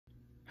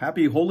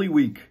Happy Holy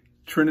Week,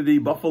 Trinity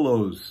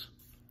Buffaloes.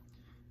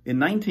 In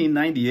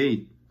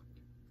 1998,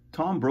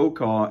 Tom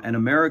Brokaw, an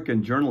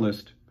American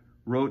journalist,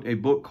 wrote a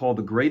book called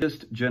The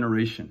Greatest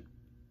Generation.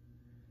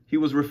 He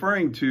was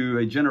referring to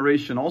a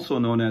generation also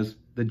known as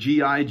the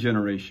GI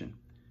generation.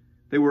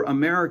 They were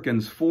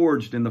Americans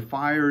forged in the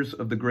fires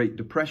of the Great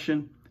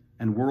Depression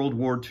and World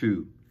War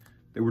II.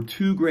 There were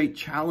two great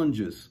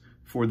challenges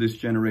for this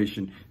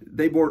generation.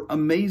 They were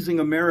amazing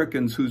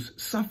Americans whose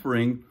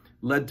suffering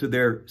led to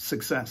their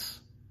success.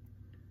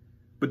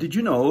 But did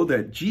you know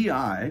that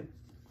GI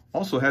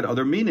also had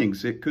other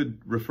meanings? It could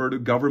refer to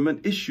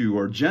government issue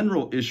or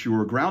general issue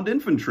or ground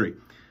infantry.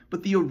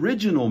 But the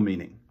original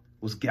meaning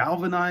was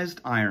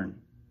galvanized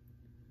iron.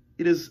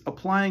 It is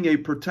applying a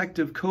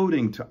protective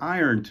coating to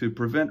iron to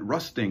prevent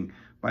rusting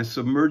by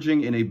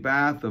submerging in a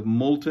bath of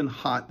molten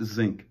hot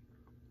zinc.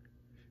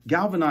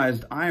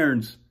 Galvanized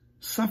iron's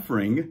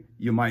suffering,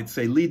 you might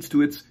say, leads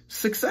to its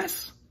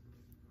success.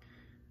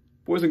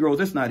 Boys and girls,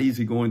 it's not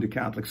easy going to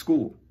Catholic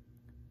school.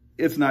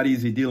 It's not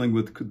easy dealing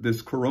with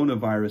this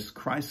coronavirus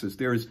crisis.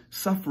 There is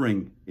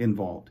suffering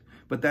involved,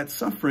 but that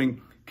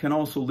suffering can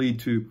also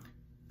lead to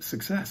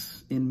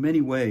success in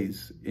many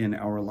ways in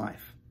our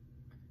life.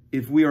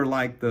 If we are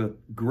like the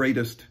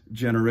greatest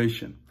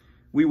generation,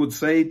 we would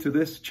say to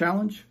this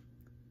challenge,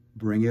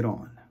 bring it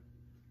on.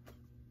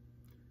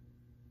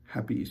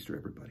 Happy Easter,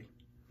 everybody.